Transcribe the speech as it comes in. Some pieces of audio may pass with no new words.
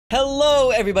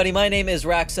Hello everybody, my name is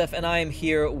Raxef and I am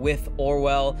here with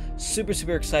Orwell. Super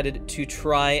excited to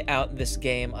try out this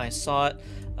game. I saw it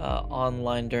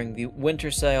online during the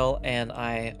winter sale and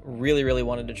I really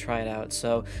wanted to try it out.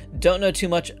 So don't know too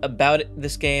much about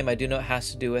this game. I do know it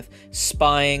has to do with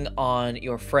spying on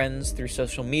your friends through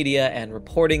social media and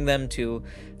reporting them to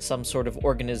some sort of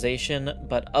organization.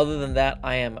 But other than that,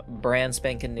 I am brand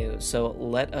spanking new. So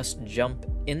let us jump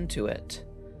into it.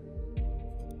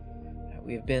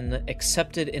 We've been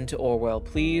accepted into Orwell.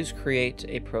 Please create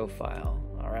a profile.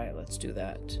 All right, let's do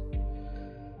that.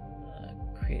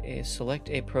 Select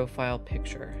a profile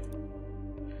picture.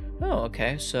 Oh,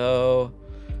 okay. So,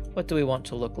 what do we want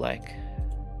to look like?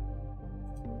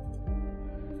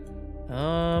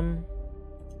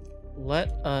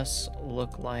 Let us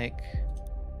look like.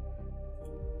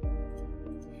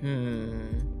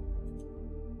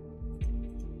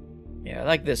 Yeah, I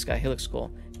like this guy. He looks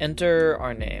cool. Enter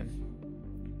our name.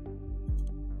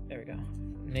 There we go.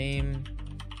 Name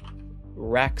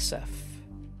Raxef.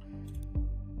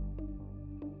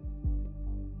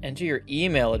 Enter your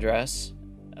email address.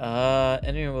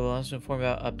 Enter your will also inform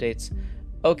about updates.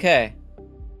 Okay.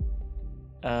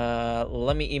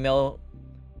 Let me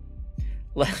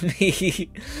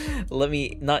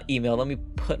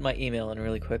put my email in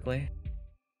really quickly.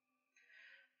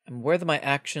 And whether my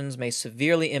actions may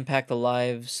severely impact the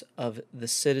lives of the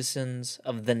citizens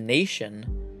of the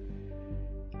nation,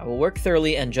 I will work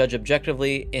thoroughly and judge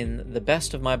objectively in the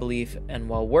best of my belief, and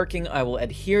while working, I will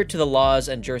adhere to the laws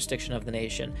and jurisdiction of the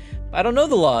nation. I don't know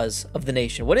the laws of the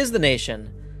nation. What is the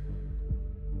nation?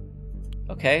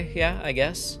 Okay, yeah, I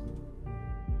guess.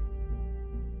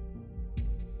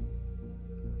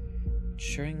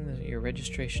 Ensuring that your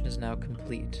registration is now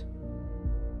complete.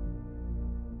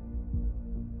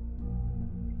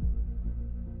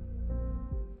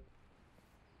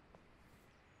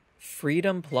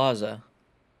 Freedom Plaza.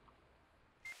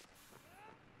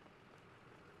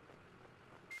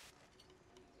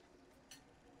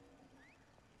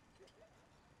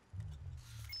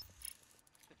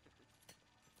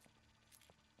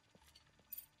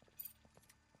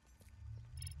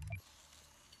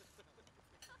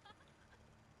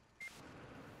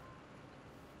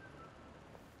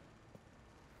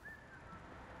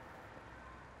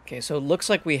 Okay, so it looks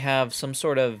like we have some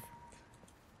sort of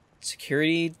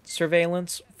security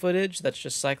surveillance footage that's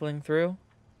just cycling through.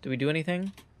 Do we do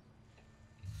anything?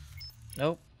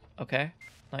 Nope. Okay,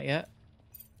 not yet.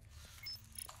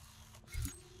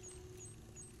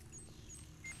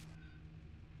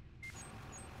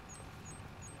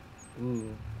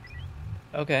 Ooh.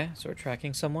 Okay, so we're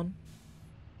tracking someone.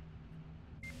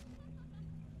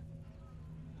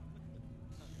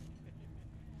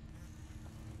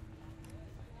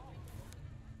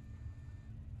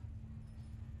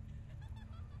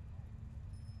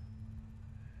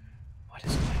 What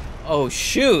is it? Oh,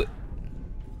 shoot!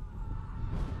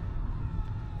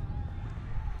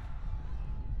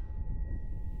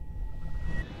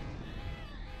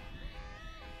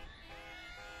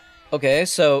 Okay,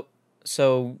 so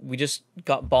we just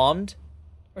got bombed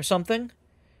or something?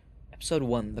 Episode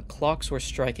 1, the clocks were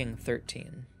striking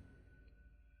 13.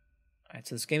 Alright,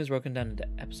 so this game is broken down into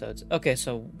episodes. Okay,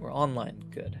 so we're online.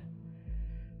 Good.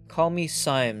 Call me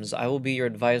Symes. I will be your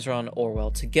advisor on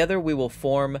Orwell. Together we will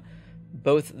form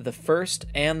both the first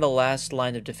and the last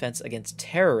line of defense against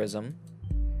terrorism.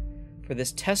 For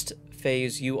this test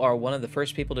phase, you are one of the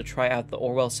first people to try out the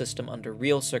Orwell system under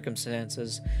real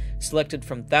circumstances, selected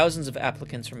from thousands of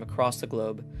applicants from across the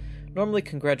globe. Normally,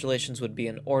 congratulations would be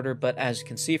in order, but as you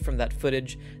can see from that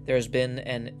footage, there has been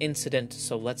an incident,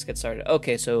 so let's get started.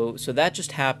 Okay, so that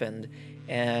just happened,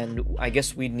 and I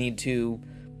guess we need to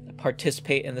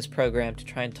participate in this program to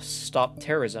try and stop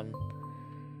terrorism.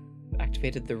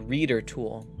 Activated the Reader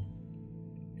tool.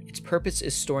 Its purpose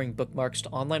is storing bookmarks to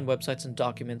online websites and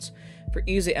documents for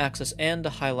easy access and to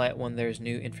highlight when there's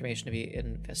new information to be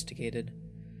investigated.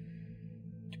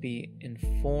 To be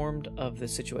informed of the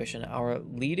situation, our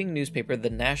leading newspaper, the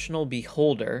National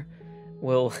Beholder,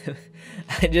 will...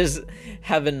 I just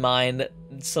have in mind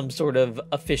some sort of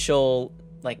official,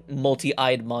 like,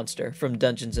 multi-eyed monster from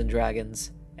Dungeons &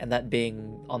 Dragons, and that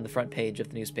being on the front page of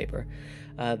the newspaper.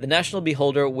 The National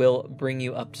Beholder will bring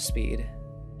you up to speed.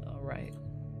 All right.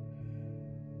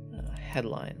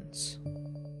 Headlines.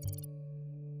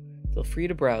 Feel free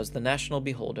to browse the National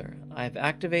Beholder. I have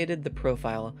activated the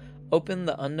profile. Open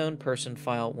the unknown person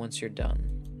file once you're done.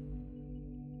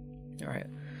 Alright.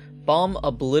 Bomb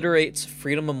obliterates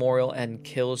Freedom Memorial and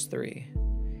kills 3.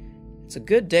 It's a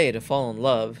good day to fall in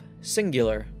love.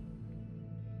 Singular.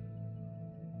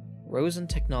 Rosen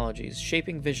Technologies,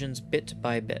 shaping visions bit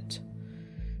by bit.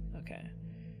 Okay.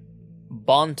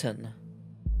 Bonton.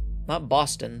 Not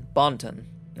Boston, Bonton.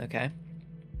 Okay.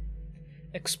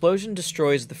 Explosion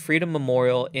destroys the Freedom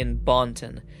Memorial in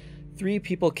Bonton. 3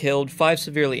 people killed, 5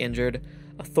 severely injured.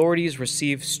 Authorities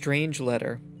receive strange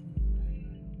letter.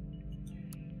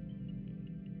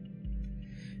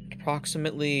 At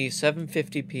approximately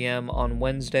 7:50 p.m. on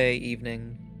Wednesday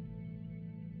evening,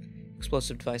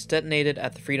 explosive device detonated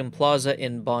at the Freedom Plaza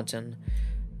in Bonton.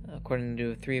 According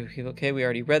to 3 people. Okay, we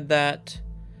already read that.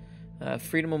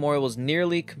 Freedom Memorial was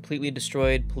nearly completely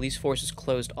destroyed. Police forces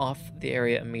closed off the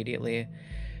area immediately.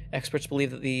 Experts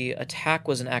believe that the attack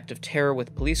was an act of terror,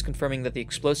 with police confirming that the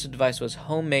explosive device was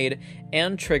homemade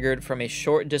and triggered from a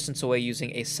short distance away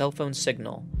using a cell phone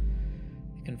signal.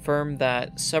 They confirmed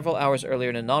that several hours earlier,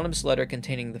 an anonymous letter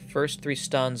containing the first 3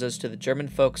 stanzas to the German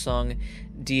folk song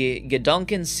Die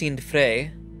Gedanken sind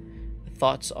frei,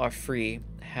 Thoughts Are Free,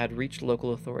 had reached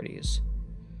local authorities.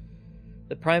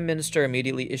 The Prime Minister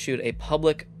immediately issued a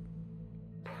public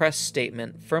press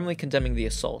statement firmly condemning the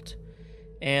assault,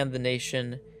 and the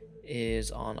nation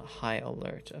is on high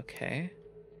alert. Okay.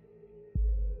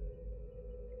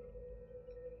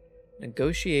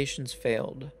 Negotiations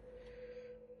failed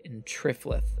in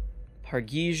Triflith.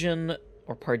 Pargesian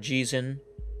or Pargesian?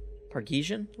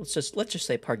 Pargesian? Let's just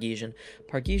say Pargesian.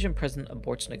 Pargesian president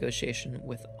aborts negotiation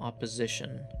with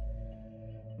opposition.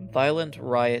 Violent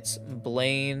riots.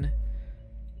 Blaine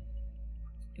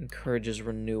encourages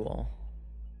renewal.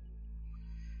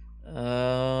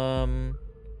 Trillium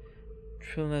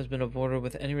has been aborted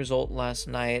with any result last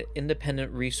night.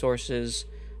 Independent resources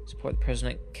support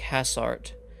President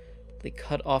Cassart. They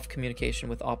cut off communication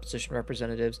with opposition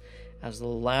representatives as the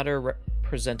latter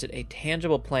presented a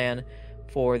tangible plan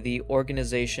for the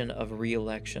organization of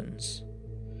re-elections.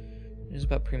 News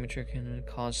about premature candidate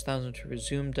caused thousands to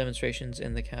resume demonstrations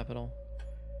in the capital.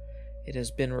 It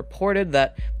has been reported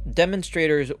that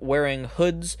demonstrators wearing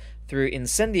hoods threw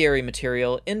incendiary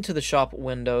material into the shop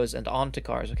windows and onto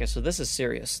cars. Okay, so this is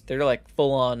serious. They're like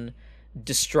full-on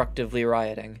destructively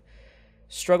rioting.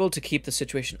 Struggled to keep the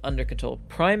situation under control.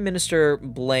 Prime Minister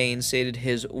Blaine stated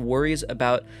his worries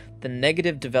about the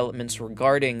negative developments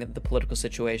regarding the political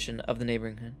situation of the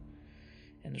neighboring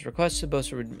and his request to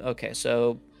both... Okay,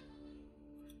 so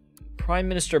Prime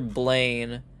Minister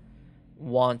Blaine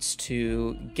wants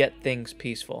to get things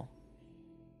peaceful.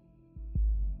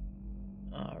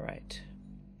 Alright.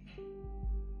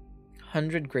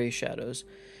 100 Grey Shadows.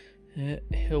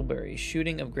 Hilbury.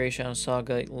 Shooting of Grey Shadow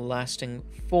Saga lasting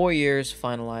 4 years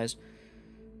finalized.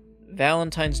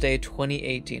 Valentine's Day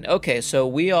 2018. Okay, so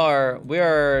we are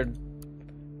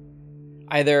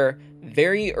either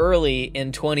very early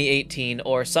in 2018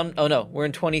 or we're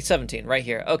in 2017 right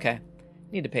here. Okay.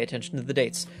 Need to pay attention to the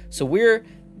dates. So we're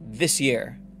this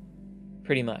year,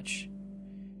 pretty much.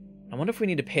 I wonder if we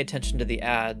need to pay attention to the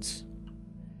ads.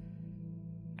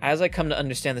 As I come to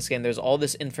understand this game, there's all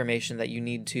this information that you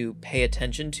need to pay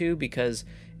attention to because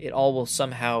it all will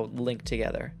somehow link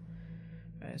together.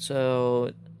 All right,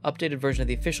 so, updated version of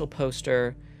the official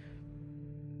poster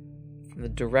from the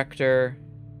director.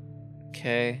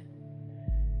 Okay.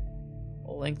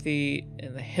 Lengthy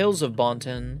in the hills of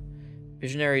Bonton,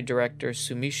 visionary director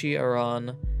Sumishi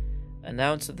Aran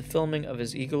announced that the filming of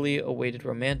his eagerly awaited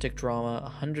romantic drama,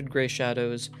 100 Grey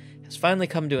Shadows, has finally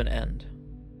come to an end.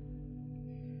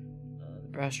 The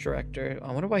brash director...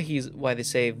 I wonder why they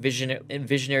say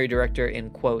visionary director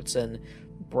in quotes and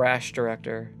brash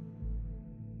director.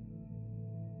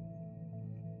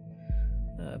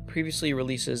 Previously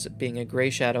releases being a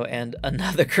Grey Shadow and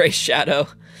another Grey Shadow.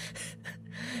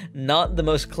 Not the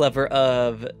most clever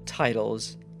of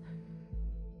titles.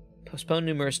 Postponed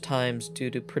numerous times due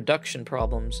to production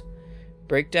problems.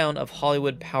 Breakdown of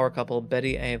Hollywood power couple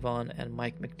Betty Avon and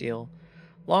Mike McNeil.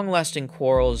 Long-lasting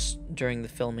quarrels during the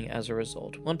filming as a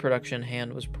result. One production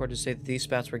hand was reported to say that these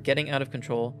spats were getting out of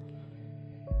control.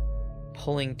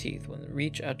 Pulling teeth. When they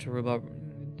reach out to Rhubarb,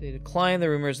 they decline the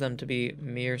rumors them to be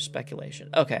mere speculation.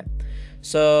 Okay,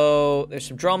 so there's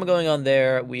some drama going on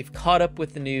there. We've caught up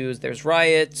with the news. There's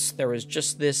riots. There was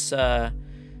just this...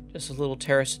 just a little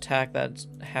terrorist attack that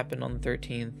happened on the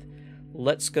 13th.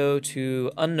 Let's go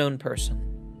to unknown person.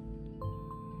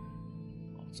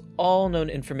 It's all known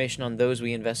information on those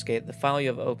we investigate. The file you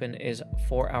have open is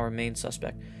for our main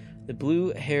suspect. The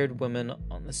blue-haired woman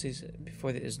on the season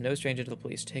before there is no stranger to the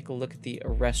police. Take a look at the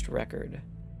arrest record.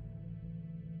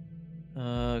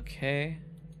 Okay.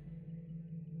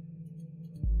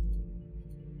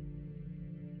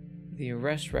 The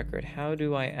arrest record. How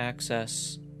do I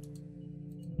access...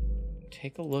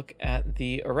 Take a look at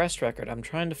the arrest record. I'm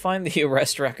trying to find the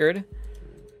arrest record.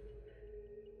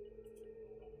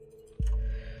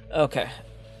 Okay.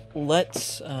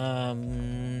 let's,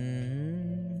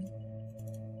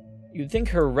 you'd think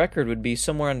her record would be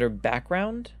somewhere under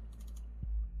background?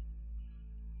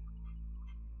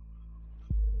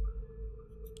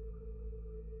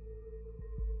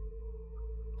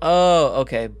 Oh,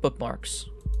 okay, bookmarks.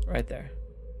 Right there.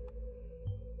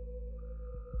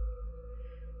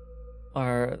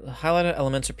 Our highlighted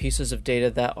elements are pieces of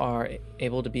data that are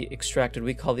able to be extracted.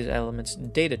 We call these elements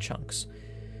data chunks.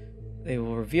 They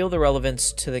will reveal the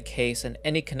relevance to the case and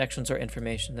any connections or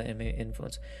information that it may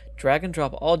influence. Drag and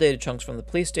drop all data chunks from the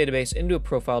police database into a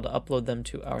profile to upload them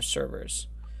to our servers.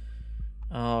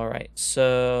 Alright,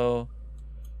 so...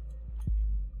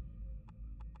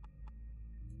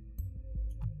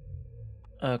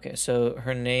 Okay, so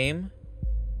her name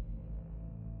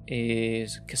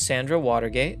is Cassandra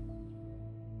Watergate.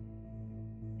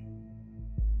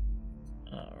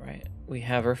 Alright, we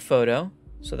have her photo,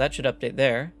 so that should update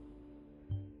there.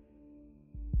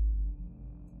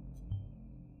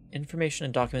 Information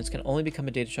and documents can only become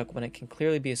a data chunk when it can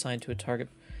clearly be assigned to a target,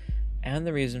 and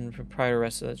the reason for prior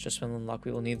arrest that's just been unlocked.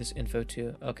 We will need this info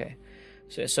too. Okay,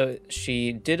 so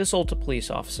she did assault a police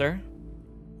officer.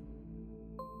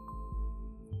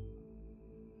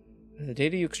 The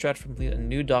data you extract from a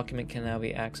new document can now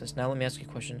be accessed. Now let me ask you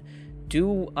a question.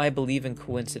 Do I believe in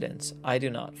coincidence? I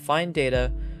do not. Find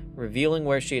data revealing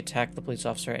where she attacked the police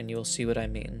officer, and you will see what I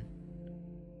mean.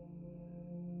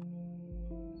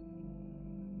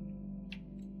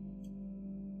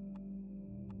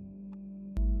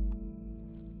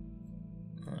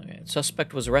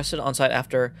 Suspect was arrested on site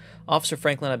after Officer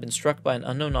Franklin had been struck by an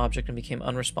unknown object and became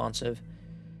unresponsive.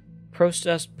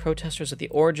 Protesters at the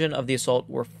origin of the assault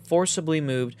were forcibly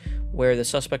moved where the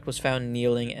suspect was found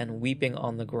kneeling and weeping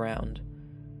on the ground.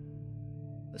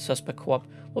 The suspect well,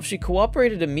 if she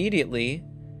cooperated immediately...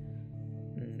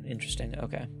 Interesting,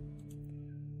 okay.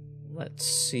 Let's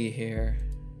see here.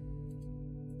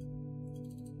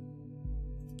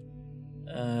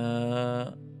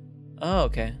 Oh,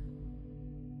 okay.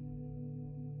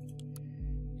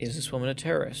 Is this woman a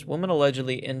terrorist? Woman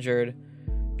allegedly injured.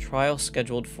 Trial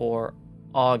scheduled for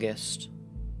August.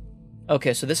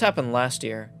 Okay, so this happened last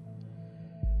year.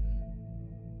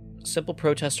 Simple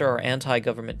protester or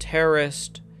anti-government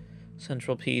terrorist.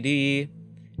 Central PD.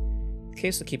 The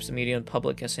case that keeps the media and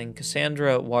public guessing.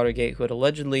 Cassandra Watergate, who had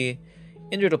allegedly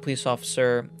injured a police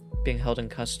officer, being held in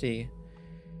custody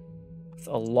with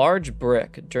a large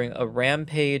brick during a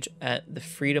rampage at the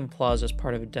Freedom Plaza as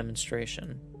part of a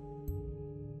demonstration.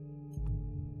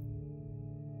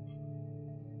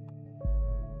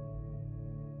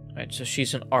 Alright, so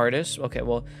she's an artist. Okay,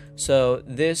 well, so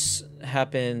this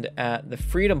happened at the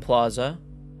Freedom Plaza,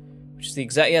 which is the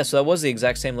exact, yeah, so that was the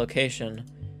exact same location.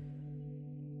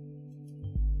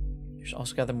 You should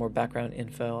also gather more background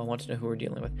info. I want to know who we're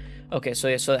dealing with. Okay, so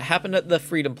yeah, so it happened at the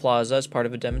Freedom Plaza as part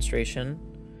of a demonstration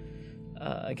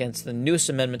against the newest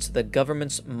amendments to the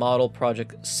government's Model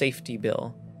Project Safety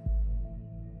Bill.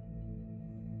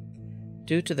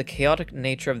 Due to the chaotic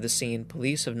nature of the scene,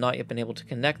 police have not yet been able to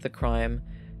connect the crime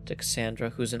to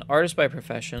Cassandra, who's an artist by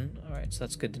profession. Alright, so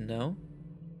that's good to know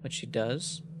what she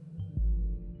does.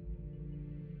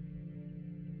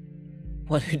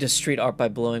 One who does street art by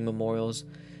blowing memorials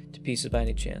to pieces by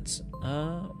any chance.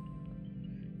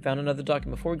 Found another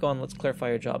document. Before we go on, let's clarify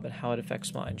your job and how it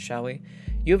affects mine, shall we?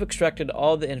 You have extracted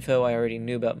all the info I already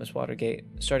knew about Miss Watergate.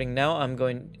 Starting now, I'm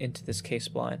going into this case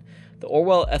blind. The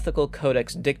Orwell Ethical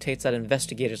Codex dictates that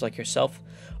investigators like yourself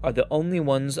are the only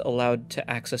ones allowed to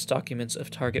access documents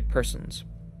of target persons.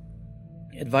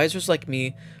 Advisors like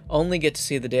me only get to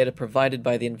see the data provided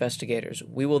by the investigators.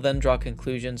 We will then draw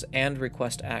conclusions and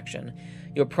request action.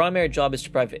 Your primary job is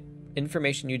to provide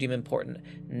information you deem important.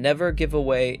 Never give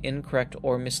away incorrect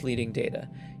or misleading data.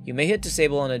 You may hit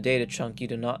disable on a data chunk you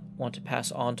do not want to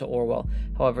pass on to Orwell.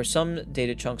 However, some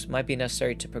data chunks might be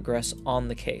necessary to progress on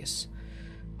the case.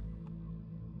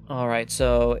 Alright,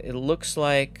 so it looks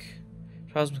like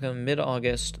trials began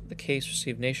mid-August. The case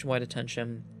received nationwide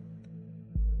attention.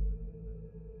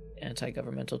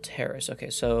 Anti-governmental terrorists. Okay,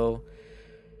 so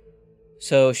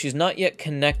she's not yet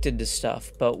connected to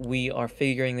stuff, but we are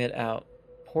figuring it out.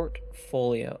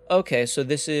 Portfolio. Okay, so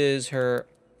this is her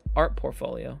art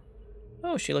portfolio.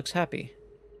 Oh, she looks happy.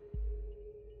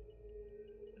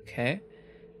 Okay.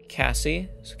 Cassie.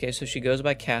 Okay, so she goes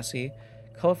by Cassie.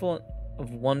 Colorful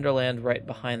of Wonderland right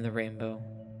behind the rainbow.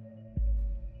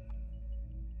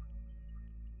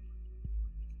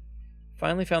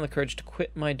 Finally found the courage to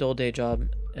quit my dull day job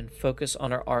and focus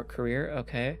on our art career.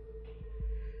 Okay.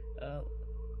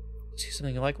 See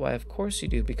something you like? Why, of course you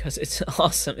do, because it's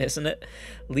awesome, isn't it?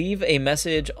 Leave a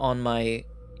message on my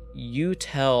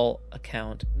UTEL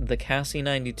account, the Cassie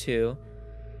 92.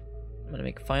 I'm gonna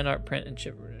make fine art print and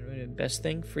ship. Best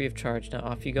thing, free of charge. Now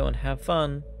off you go and have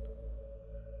fun.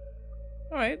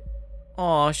 All right.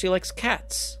 Aw, she likes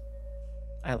cats.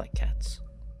 I like cats.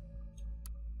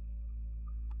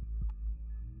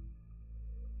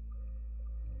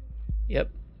 Yep.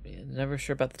 Never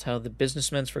sure about the title. The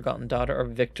Businessman's Forgotten Daughter or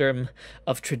Victim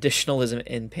of Traditionalism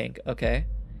in Pink. Okay.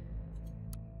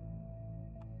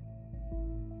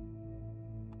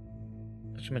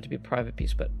 It's meant to be a private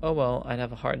piece, but oh well, I'd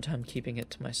have a hard time keeping it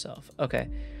to myself. Okay.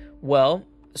 Well,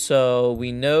 so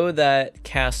we know that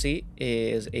Cassie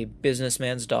is a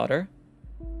businessman's daughter.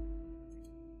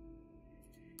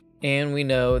 And we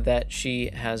know that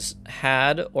she has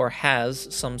had or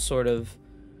has some sort of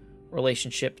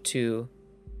relationship to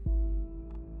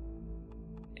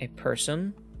a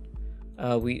person.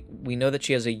 We know that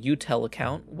she has a UTEL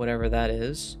account, whatever that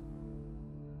is.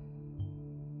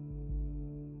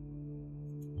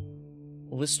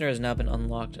 Listener has now been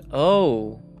unlocked.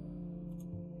 Oh.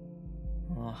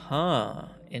 Uh-huh.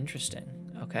 Interesting.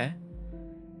 Okay.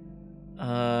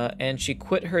 And she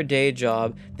quit her day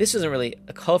job. This isn't really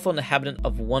a colorful inhabitant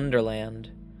of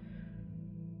Wonderland.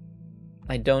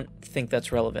 I don't think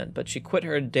that's relevant, but she quit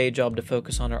her day job to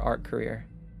focus on her art career.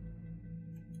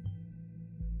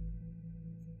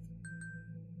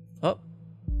 Oh.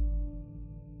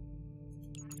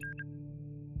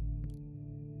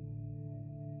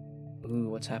 Ooh,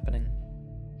 what's happening?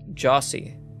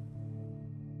 Jossie.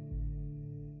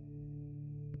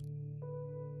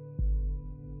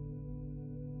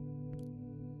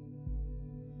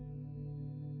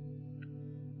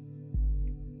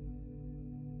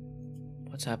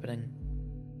 What's happening?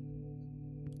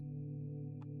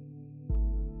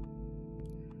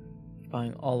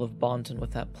 Buying all of Bonton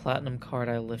with that platinum card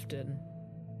I lifted.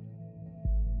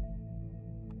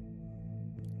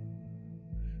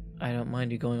 I don't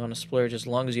mind you going on a splurge as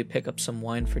long as you pick up some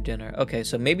wine for dinner. Okay,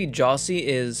 so maybe Jossie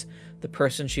is the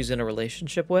person she's in a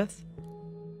relationship with?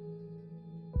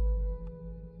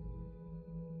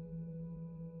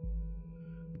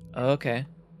 Okay.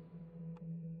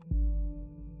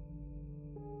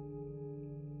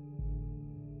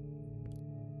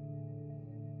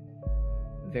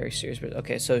 Very serious.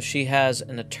 Okay, so she has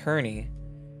an attorney.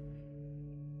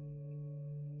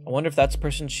 I wonder if that's the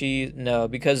person she... No,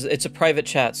 because it's a private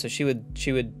chat, so she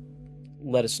would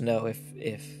let us know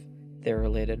if they're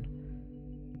related.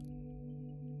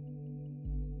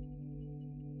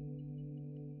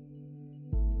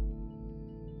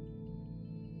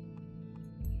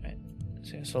 Right.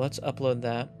 So let's upload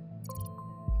that.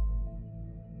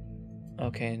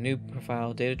 Okay, new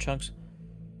profile, data chunks.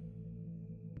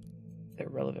 They're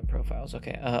relevant profiles.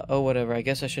 Okay. Oh, whatever. I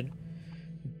guess I should...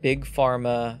 Big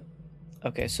Pharma...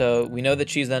 Okay, so we know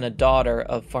that she's then a daughter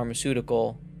of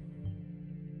pharmaceutical.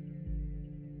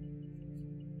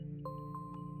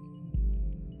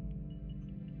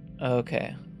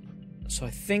 Okay. So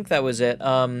I think that was it.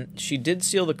 She did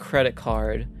steal the credit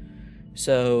card.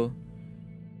 So...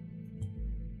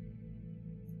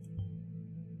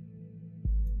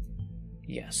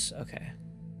 Yes, okay.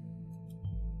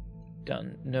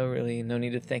 Done. No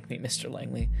need to thank me, Mr.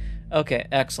 Langley. Okay,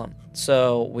 excellent.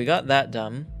 So we got that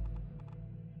done.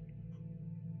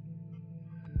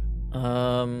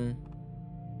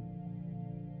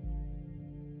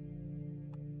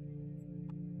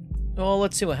 Well,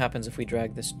 let's see what happens if we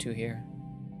drag this to here.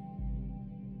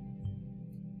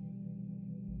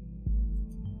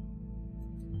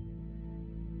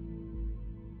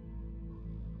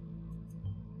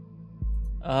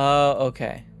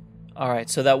 Okay. Alright,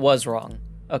 so that was wrong.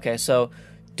 Okay, so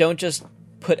don't just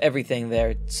put everything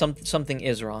there. Something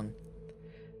is wrong.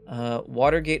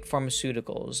 Watergate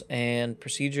Pharmaceuticals and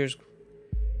procedures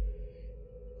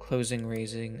closing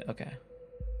raising. Okay.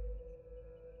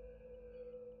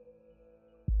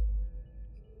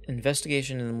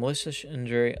 Investigation in the malicious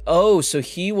injury. Oh, so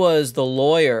he was the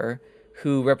lawyer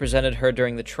who represented her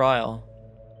during the trial.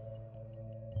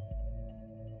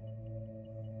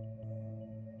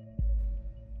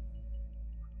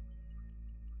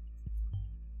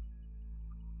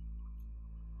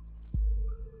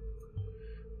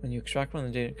 When you extract one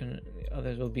of the data,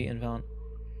 others will be invalid.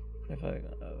 If a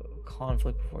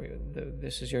conflict before you,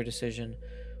 this is your decision.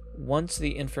 Once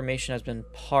the information has been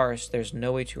parsed, there's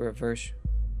no way to reverse.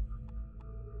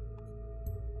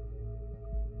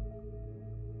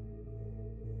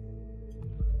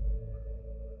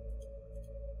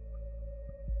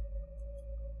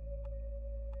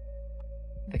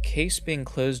 The case being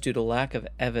closed due to lack of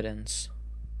evidence.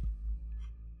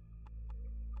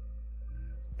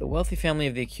 The wealthy family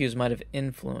of the accused might have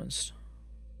influenced.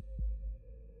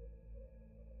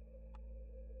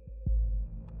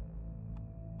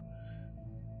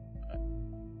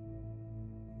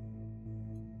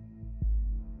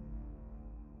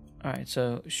 Alright,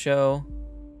 so show.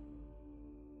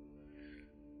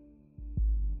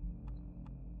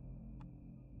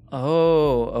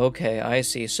 Oh, okay, I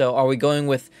see. So are we going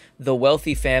with the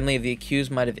wealthy family of the accused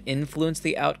might have influenced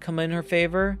the outcome in her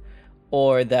favor?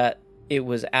 Or that it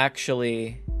was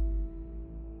actually...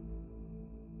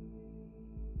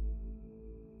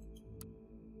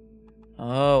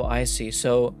 Oh, I see.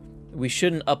 So we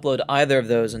shouldn't upload either of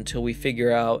those until we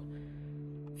figure out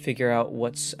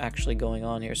what's actually going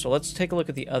on here. So let's take a look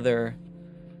at the other...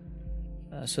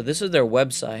 so this is their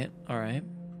website. Alright.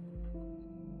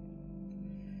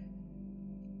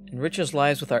 Enrich us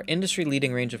lives with our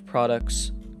industry-leading range of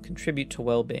products. Contribute to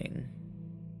well-being.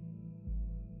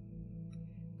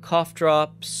 Cough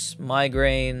drops,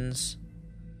 migraines.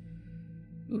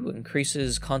 Ooh,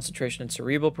 increases concentration and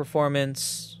cerebral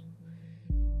performance.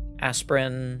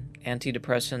 Aspirin,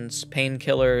 antidepressants,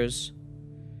 painkillers,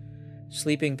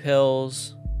 sleeping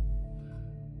pills.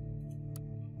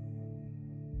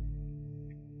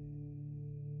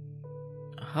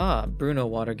 Aha, Bruno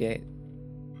Watergate.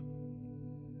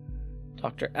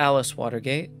 Dr. Alice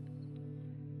Watergate.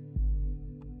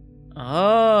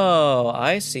 Oh,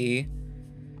 I see.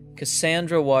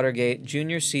 Cassandra Watergate,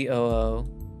 Junior COO.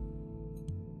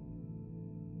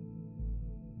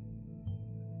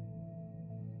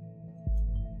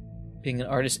 Being an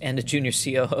artist and a junior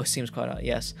COO seems quite odd,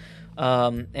 yes.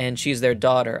 And she's their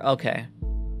daughter. Okay.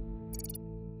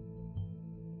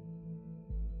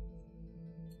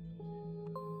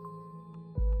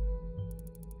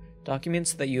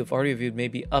 Documents that you have already reviewed may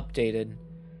be updated.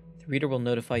 The reader will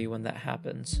notify you when that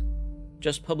happens.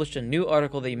 Just published a new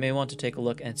article that you may want to take a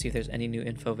look and see if there's any new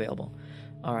info available.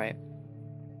 Alright.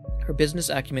 Her business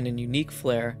acumen and unique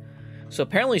flair. So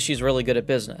apparently she's really good at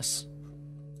business.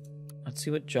 Let's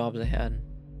see what jobs they had.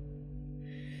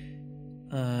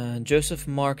 Joseph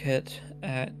Marquette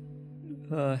at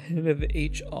head of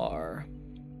HR.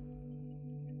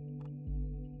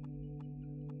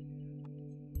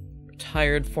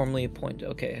 Retired, formerly appointed.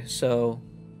 Okay, so...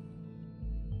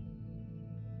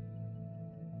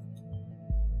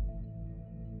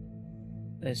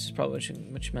 This is probably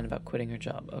what she meant about quitting her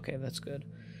job. Okay, that's good.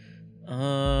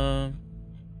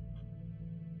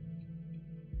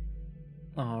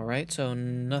 Alright, so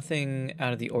nothing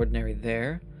out of the ordinary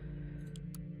there.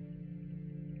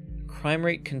 Crime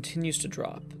rate continues to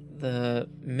drop. The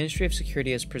Ministry of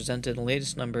Security has presented the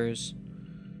latest numbers.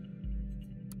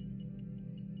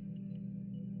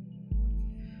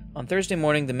 On Thursday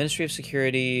morning, the Ministry of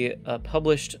Security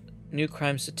published new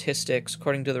crime statistics.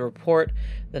 According to the report,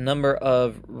 the number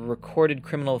of recorded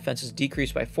criminal offenses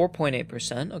decreased by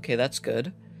 4.8%. Okay, that's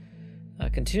good.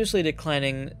 Continuously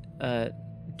declining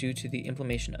due to the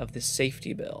implementation of the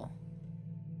safety bill.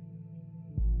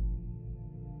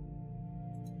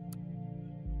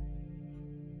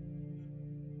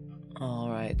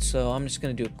 Alright, so I'm just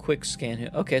going to do a quick scan here.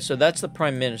 Okay, so that's the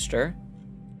Prime Minister.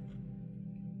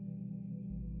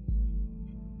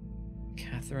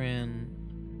 Catherine...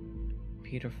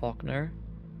 Peter Faulkner.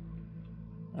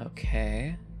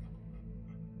 Okay.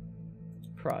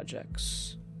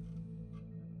 Projects.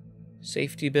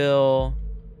 Safety bill.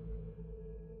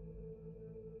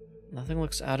 Nothing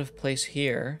looks out of place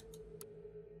here.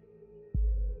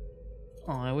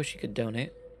 Oh, I wish you could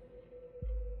donate.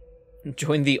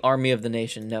 Join the army of the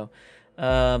nation. No.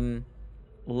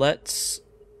 Let's...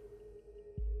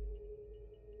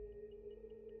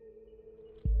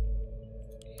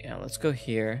 Yeah, let's go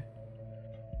here.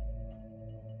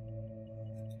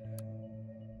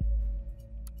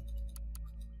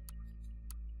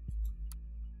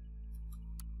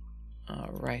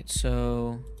 Alright,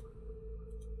 so...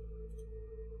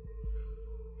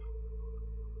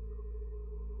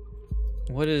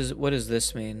 What does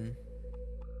this mean?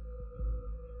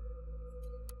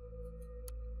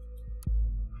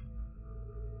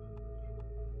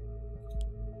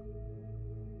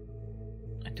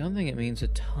 I don't think it means a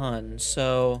ton,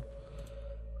 so...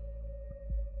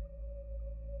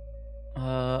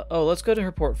 oh, let's go to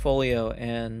her portfolio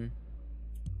and...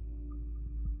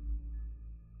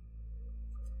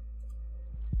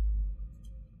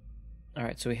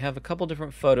 Alright, so we have a couple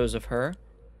different photos of her.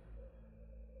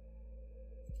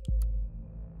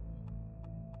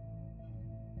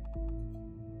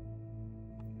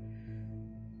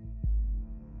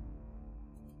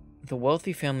 The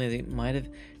wealthy family that might have...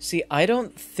 See, I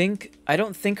don't think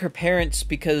her parents,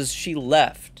 because she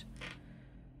left.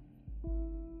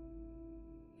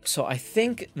 So I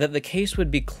think that the case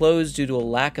would be closed due to a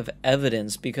lack of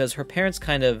evidence, because her parents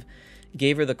kind of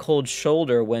gave her the cold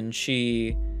shoulder when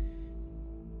she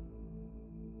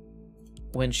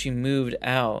moved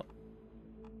out.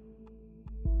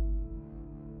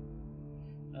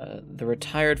 The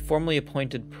retired, formerly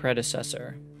appointed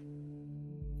predecessor.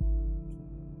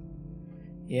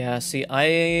 Yeah, see,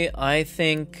 I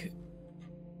think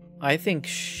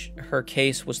her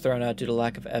case was thrown out due to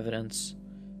lack of evidence.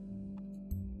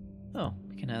 Oh,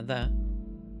 we can add that.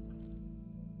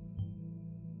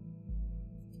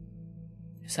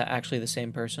 Is that actually the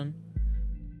same person?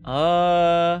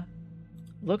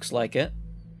 Looks like it.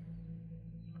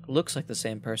 Looks like the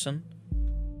same person.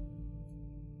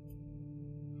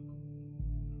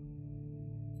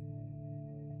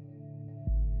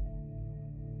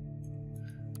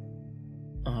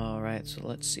 Alright, so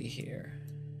let's see here.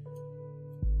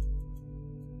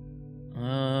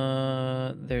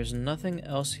 There's nothing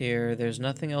else here. There's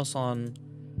nothing else on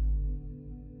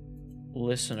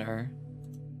listener.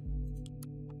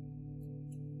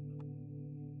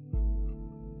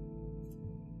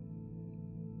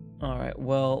 Alright,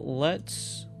 well,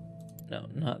 let's... No,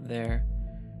 not there.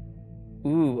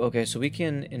 Ooh, okay, so we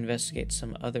can investigate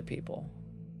some other people.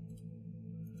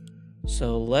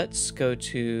 So let's go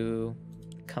to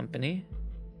company.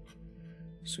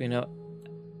 So we know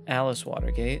Alice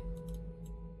Watergate.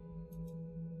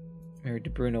 Married to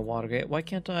Bruno Watergate. Why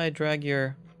can't I drag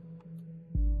your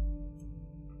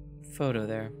photo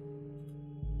there?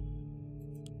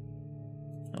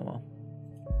 Oh well.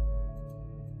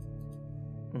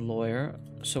 Lawyer.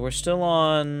 So we're still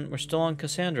on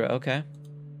Cassandra, okay.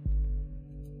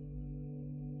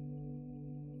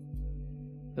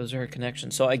 Those are her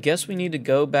connections. So I guess we need to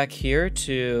go back here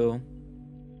to...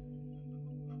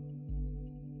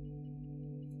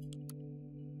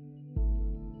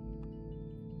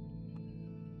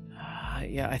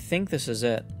 yeah, I think this is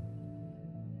it.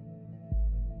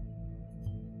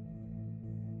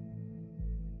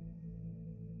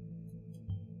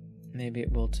 Maybe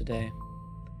it will today.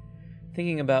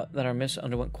 Thinking about that, our miss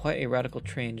underwent quite a radical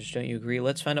change, don't you agree?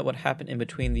 Let's find out what happened in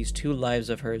between these two lives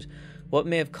of hers. What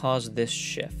may have caused this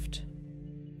shift?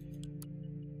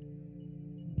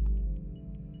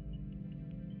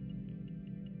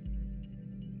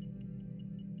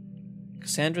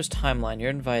 Cassandra's timeline. You're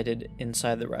invited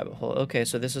inside the rabbit hole. Okay,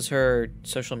 so this is her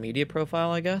social media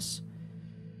profile, I guess.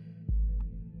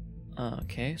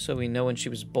 Okay, so we know when she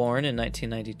was born in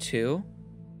 1992.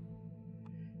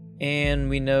 And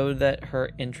we know that her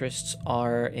interests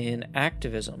are in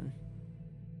activism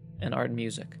and art and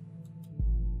music.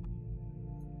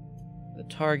 The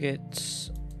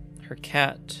targets, her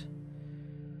cat.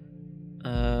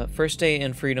 First day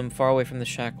in freedom, far away from the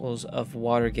shackles of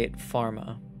Watergate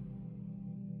Pharma.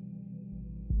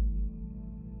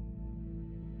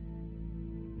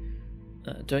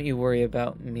 Don't you worry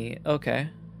about me. Okay.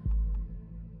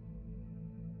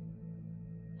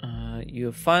 You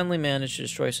have finally managed to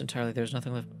destroy us entirely. There's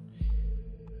nothing left.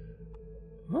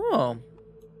 Oh.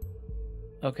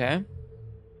 Okay.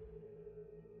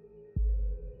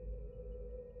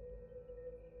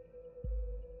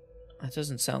 That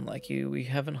doesn't sound like you. We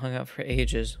haven't hung out for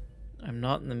ages. I'm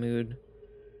not in the mood.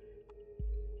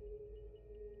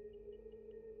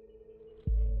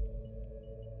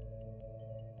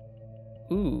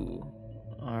 Ooh.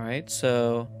 Alright,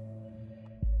 so...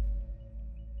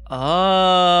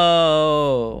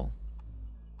 Oh.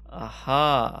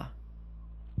 Aha.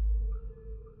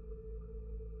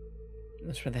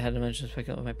 That's where they had to mention this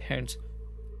picking up with my parents.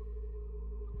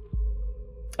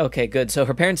 Okay, good. So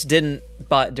her parents didn't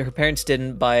buy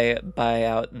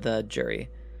out the jury.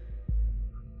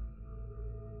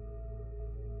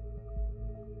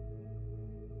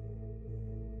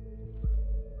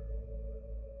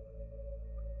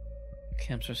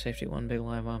 Camps for safety, one big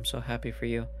lie. Wow, I'm so happy for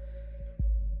you.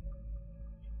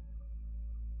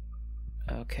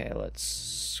 Okay,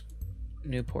 let's...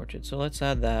 New portrait. So let's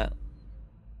add that.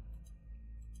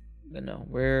 But no,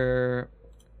 we're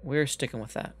sticking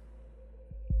with that.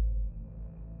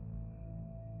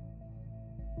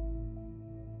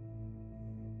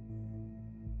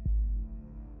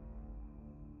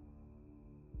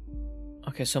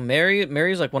 Okay, so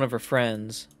Mary's like one of her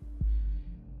friends.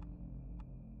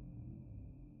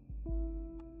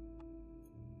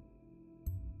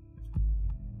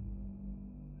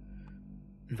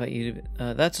 Invite you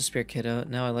to... that's a spare kiddo.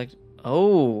 Now I like...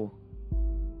 Oh!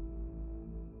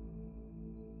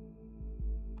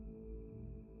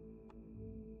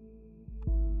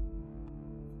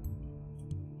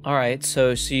 Alright,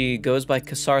 so she goes by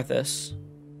Casarthus.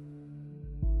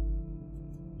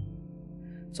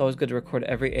 It's always good to record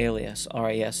every alias.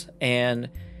 Alright, yes. And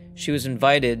she was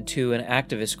invited to an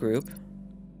activist group.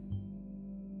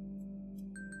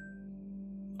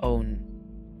 Oh,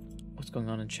 what's going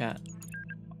on in chat?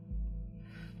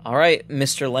 Alright,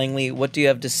 Mr. Langley, what do you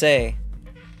have to say?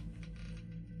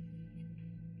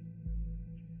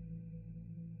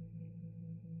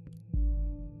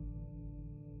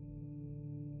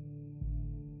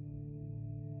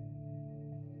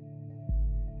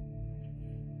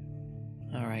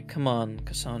 Alright, come on,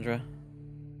 Cassandra.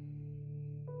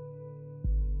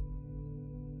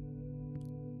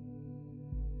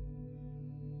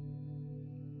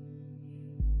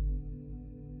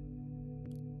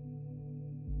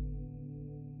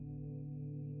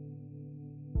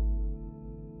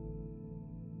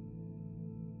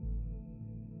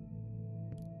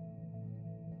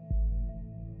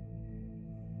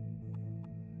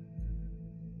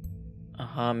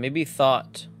 Maybe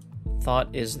thought.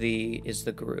 Thought is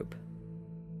the group.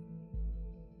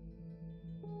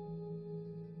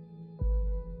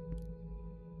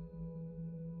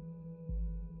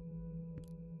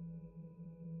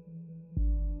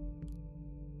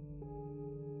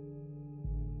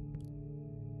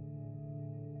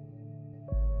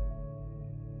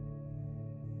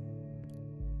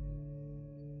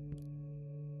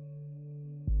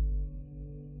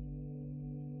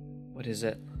 What is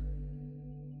it?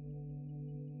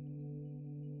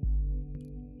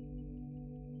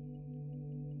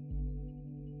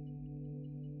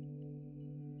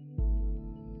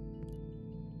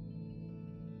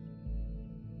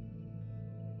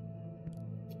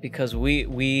 Because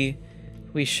we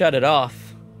shut it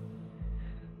off.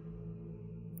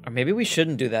 Or maybe we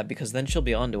shouldn't do that, because then she'll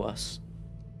be on to us.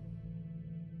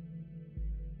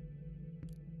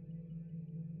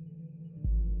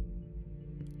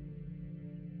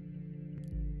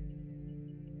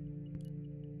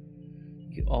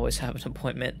 You always have an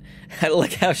appointment. I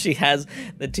like how she has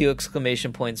the 2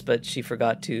 exclamation points, but she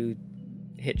forgot to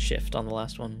hit shift on the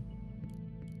last one.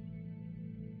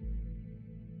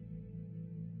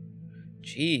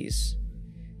 Jeez.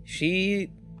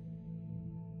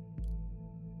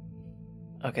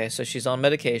 Okay, so she's on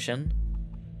medication.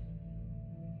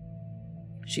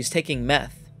 She's taking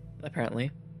meth,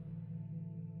 apparently.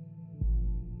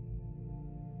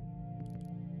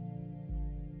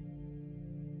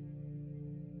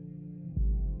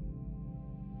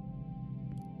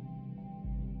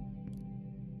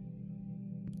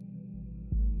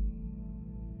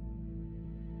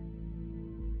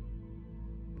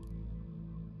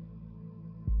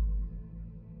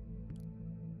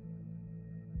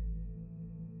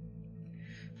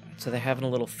 So they're having a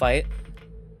little fight.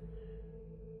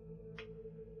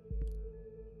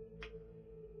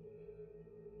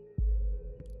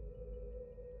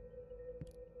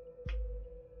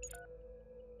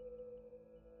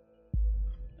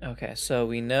 Okay, so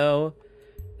we know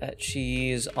that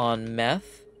she's on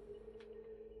meth.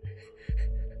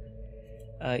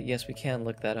 Yes, we can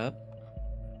look that up.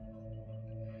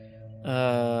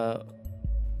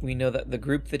 We know that the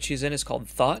group that she's in is called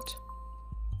Thought.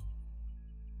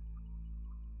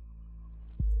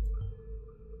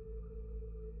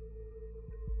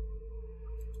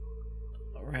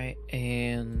 Right,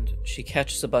 and she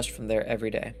catches a bus from there every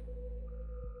day.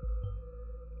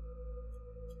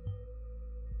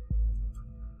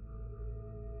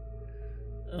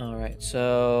 Alright,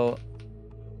 so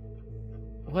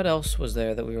what else was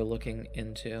there that we were looking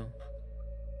into?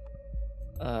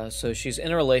 So she's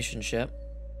in a relationship.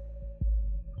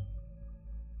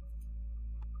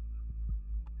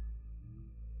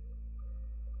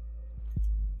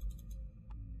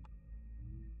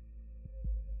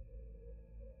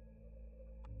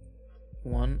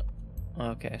 One.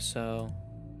 Okay, so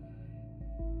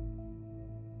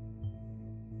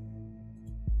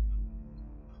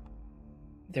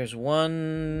there's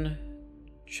one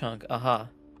chunk. Aha.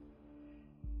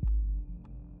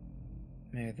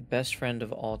 Mary, the best friend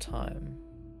of all time.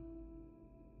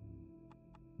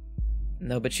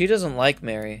 No, but she doesn't like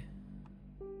Mary.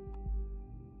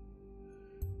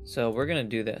 So we're gonna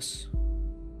do this.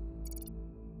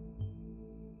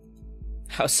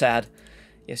 How sad.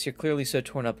 Yes, you're clearly so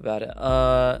torn up about it.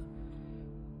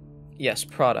 Yes,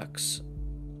 products.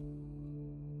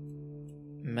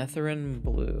 Methorin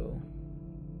Blue.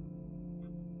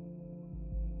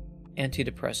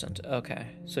 Antidepressant. Okay,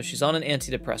 so she's on an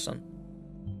antidepressant.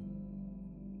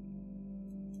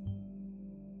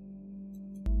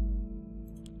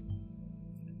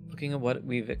 Looking at what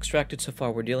we've extracted so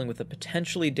far, we're dealing with a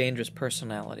potentially dangerous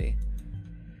personality.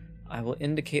 I will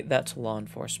indicate that to law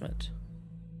enforcement.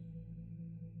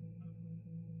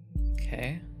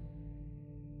 Okay.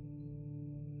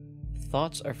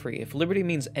 Thoughts are free. If liberty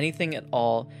means anything at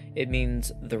all, it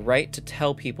means the right to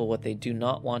tell people what they do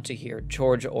not want to hear.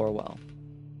 George Orwell.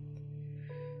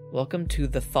 Welcome to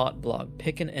the Thought blog.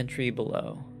 Pick an entry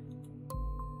below.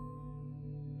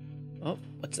 Oh,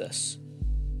 what's this?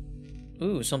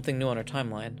 Ooh, something new on our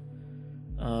timeline.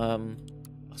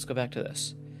 Let's go back to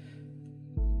this.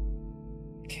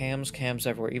 Cams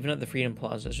everywhere, even at the Freedom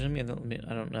Plaza.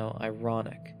 I don't know.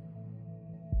 Ironic.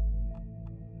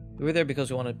 We were there because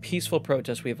we wanted peaceful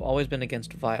protest. We have always been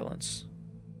against violence.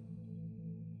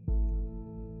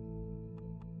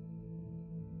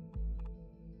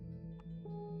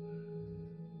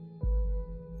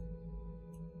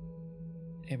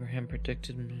 Abraham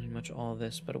predicted pretty much all of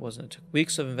this, but it wasn't. It took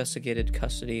weeks of investigated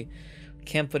custody.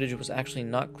 Cam footage was actually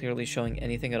not clearly showing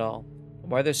anything at all.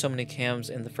 Why are there so many cams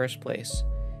in the first place?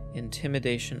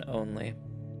 Intimidation only.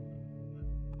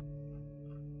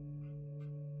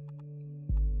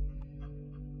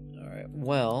 Alright,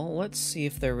 well, let's see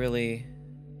if they're really...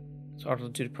 It's article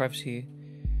due to privacy.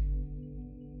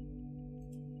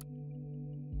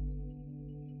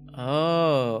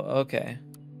 Oh, okay.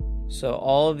 So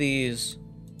all of these...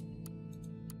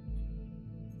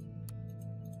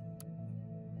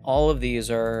 All of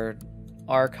these are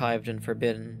archived and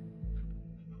forbidden.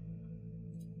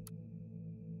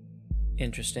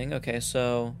 Interesting. Okay,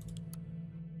 so...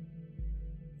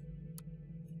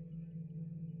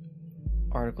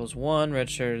 Articles 1,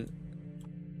 registered...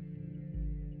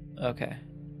 Okay.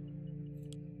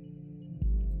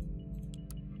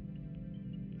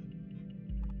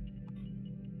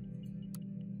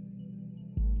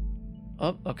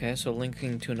 Oh, okay, so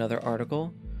linking to another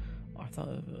article.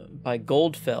 By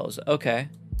Goldfells. Okay.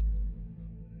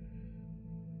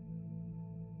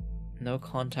 No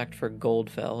contact for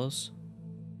Goldfells.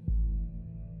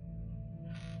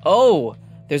 Oh!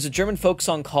 There's a German folk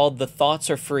song called "The Thoughts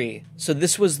Are Free." So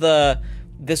this was the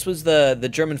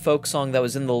German folk song that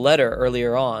was in the letter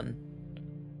earlier on.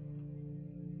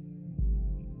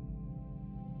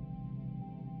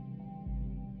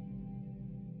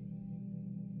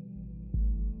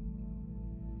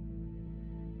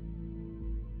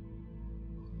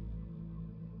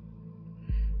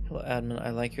 Hello, admin.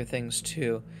 I like your things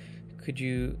too. Could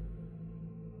you...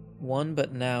 One,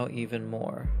 but now even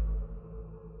more.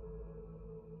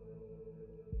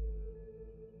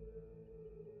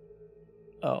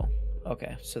 Oh,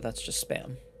 okay. So that's just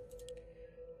spam.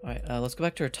 Alright, let's go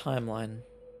back to our timeline.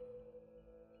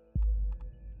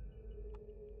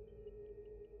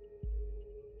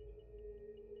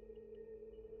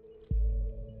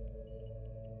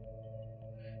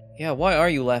 Yeah, why are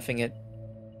you laughing at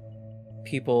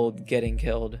people getting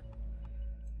killed?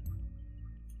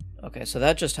 Okay, so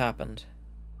that just happened.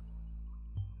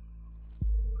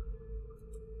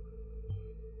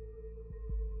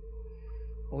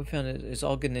 What we found is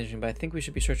all good and interesting, but I think we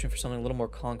should be searching for something a little more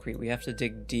concrete. We have to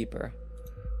dig deeper.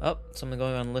 Oh, something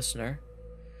going on, listener.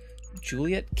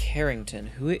 Juliet Carrington.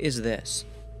 Who is this?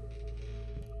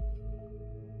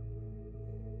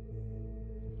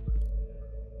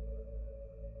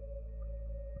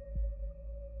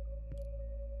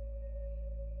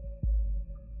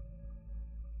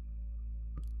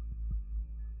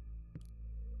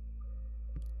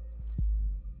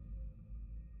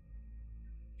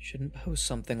 Shouldn't post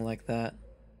something like that.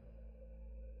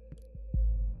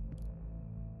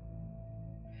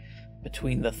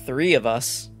 Between the three of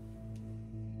us.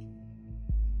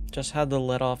 Just had to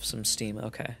let off some steam.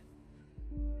 Okay.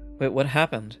 Wait, what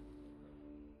happened?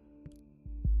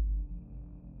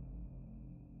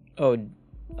 Oh,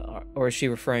 or is she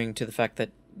referring to the fact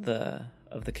that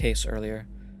of the case earlier?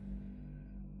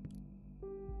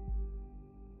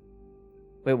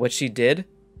 Wait, what she did?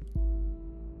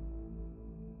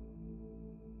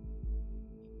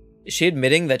 Is she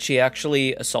admitting that she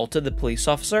actually assaulted the police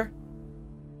officer?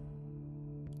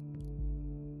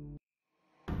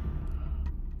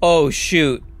 Oh,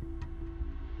 shoot.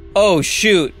 Oh,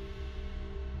 shoot.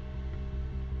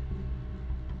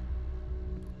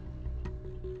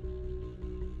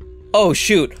 Oh,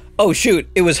 shoot. Oh, shoot.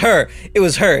 It was her. It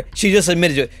was her. She just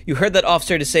admitted to it. You heard that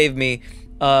officer to save me.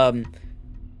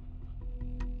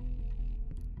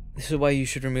 This is why you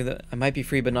should remove the... I might be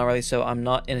free, but not really so. I'm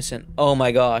not innocent. Oh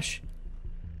my gosh.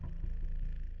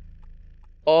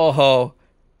 Oh.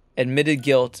 Admitted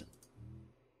guilt.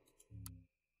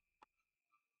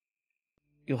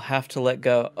 You'll have to let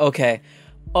go. Okay.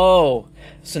 Oh.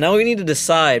 So now we need to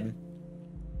decide.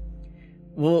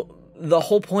 Well, the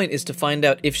whole point is to find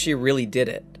out if she really did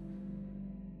it.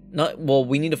 Well,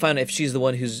 we need to find out if she's the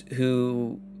one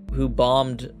who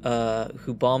bombed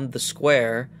the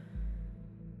square.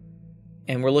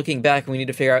 And we're looking back and we need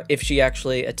to figure out if she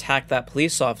actually attacked that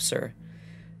police officer.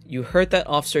 You hurt that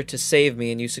officer to save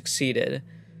me and you succeeded.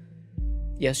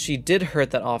 Yes, she did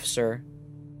hurt that officer.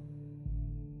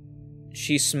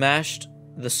 She smashed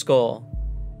the skull.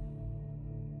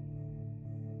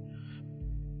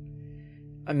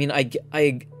 I mean,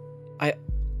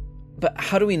 but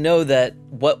how do we know that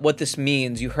what this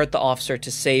means? You hurt the officer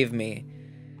to save me.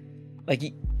 Like,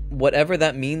 whatever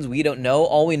that means, we don't know.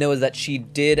 All we know is that she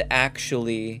did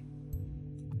actually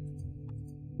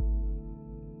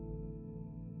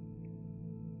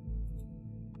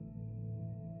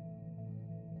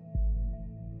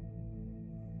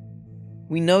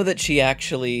We know that she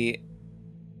actually...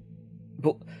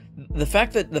 But the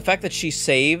fact that she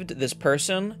saved this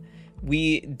person,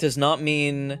 does not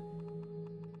mean...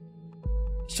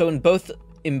 So in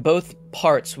both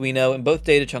parts, we know, in both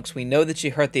data chunks, we know that she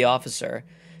hurt the officer.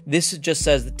 This just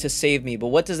says to save me, but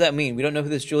what does that mean? We don't know who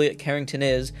this Juliet Carrington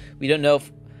is. We don't know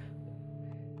if...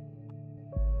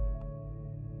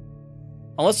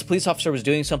 Unless the police officer was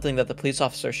doing something that the police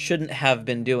officer shouldn't have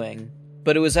been doing.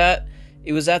 But it was at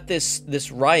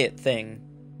this riot thing.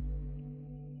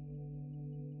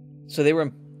 So they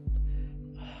were...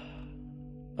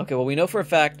 Okay, well, we know for a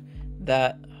fact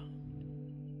that...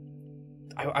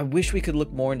 I wish we could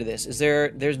look more into this.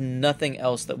 There's nothing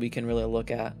else that we can really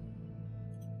look at.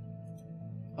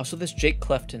 Also, this Jake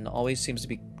Clefton always seems to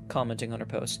be commenting on her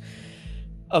posts.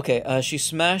 Okay, she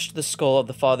smashed the skull of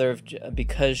the father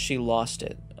because she lost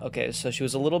it. Okay, so she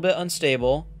was a little bit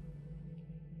unstable.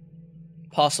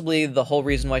 Possibly the whole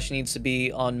reason why she needs to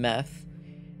be on meth.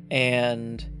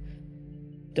 And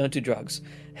don't do drugs.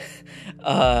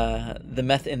 The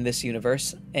meth in this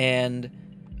universe. And,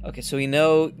 okay, so we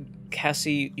know...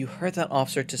 Cassie, you hurt that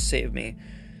officer to save me.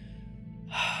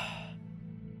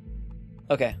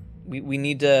 Okay, we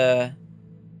need to...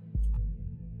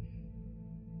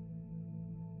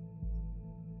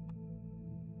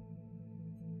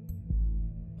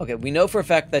 Okay, we know for a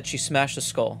fact that she smashed the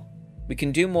skull. We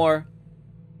can do more.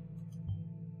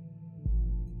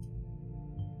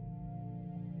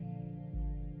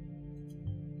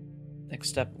 Next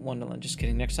step, Wonderland. Just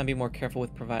kidding. Next time, be more careful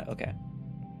with provide... Okay.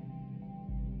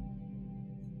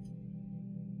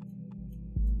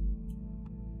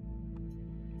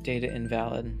 Data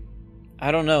invalid.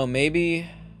 I don't know, maybe...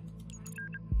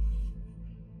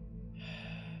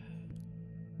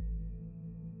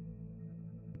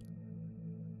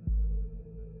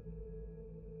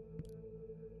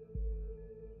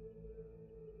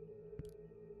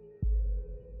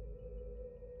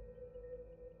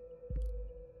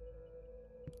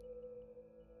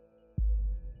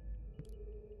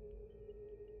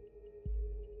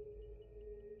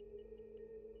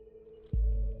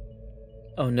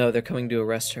 Oh no, they're coming to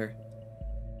arrest her.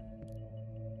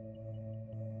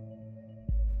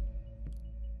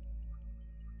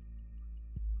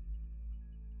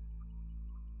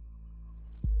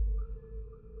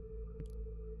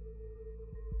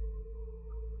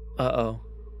 Uh-oh.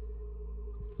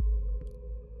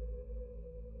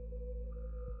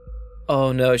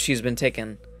 Oh no, she's been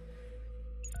taken.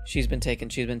 She's been taken.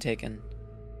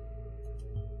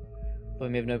 Though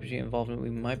we may have no particular involvement,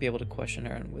 we might be able to question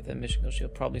her, and with admission, she'll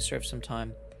probably serve some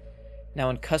time.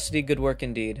 Now in custody, good work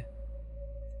indeed.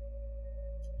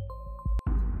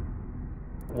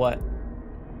 What?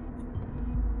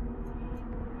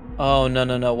 Oh,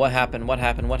 no. What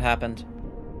happened?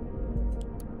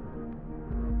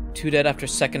 2 dead after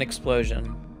second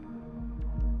explosion.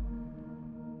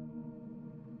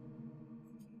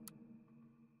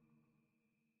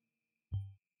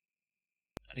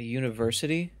 At a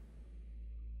university?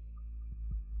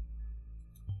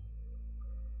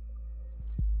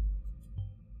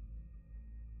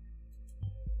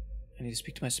 I need to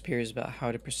speak to my superiors about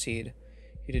how to proceed.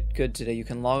 You did good today. You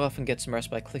can log off and get some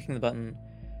rest by clicking the button.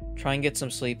 Try and get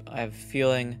some sleep. I have a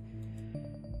feeling...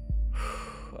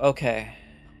 Okay.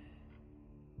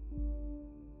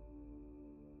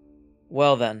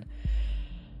 Well then.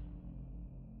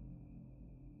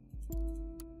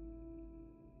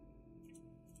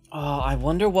 Oh, I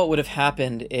wonder what would have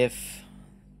happened if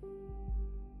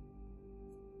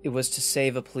it was to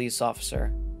save a police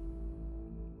officer.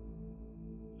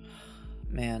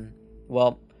 Man,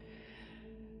 well,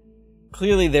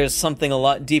 clearly there's something a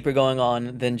lot deeper going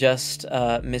on than just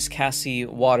Miss Cassie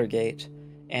Watergate,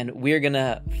 and we're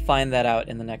gonna find that out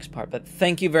in the next part. But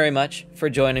thank you very much for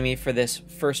joining me for this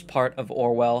first part of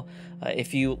Orwell.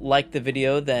 If you liked the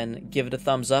video, then give it a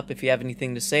thumbs up. If you have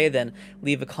anything to say, then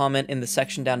leave a comment in the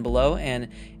section down below, and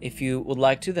if you would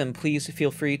like to, then please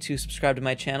feel free to subscribe to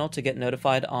my channel to get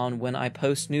notified on when I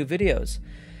post new videos.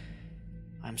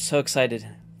 I'm so excited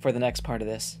for the next part of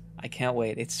this. I can't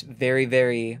wait. It's very,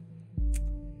 very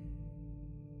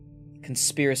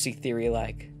conspiracy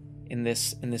theory-like in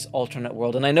this alternate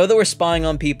world. And I know that we're spying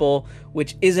on people,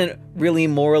 which isn't really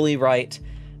morally right,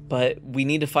 but we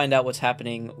need to find out what's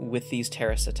happening with these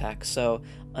terrorist attacks. So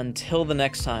until the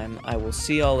next time, I will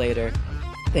see y'all later.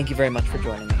 Thank you very much for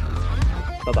joining me.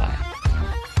 Bye-bye.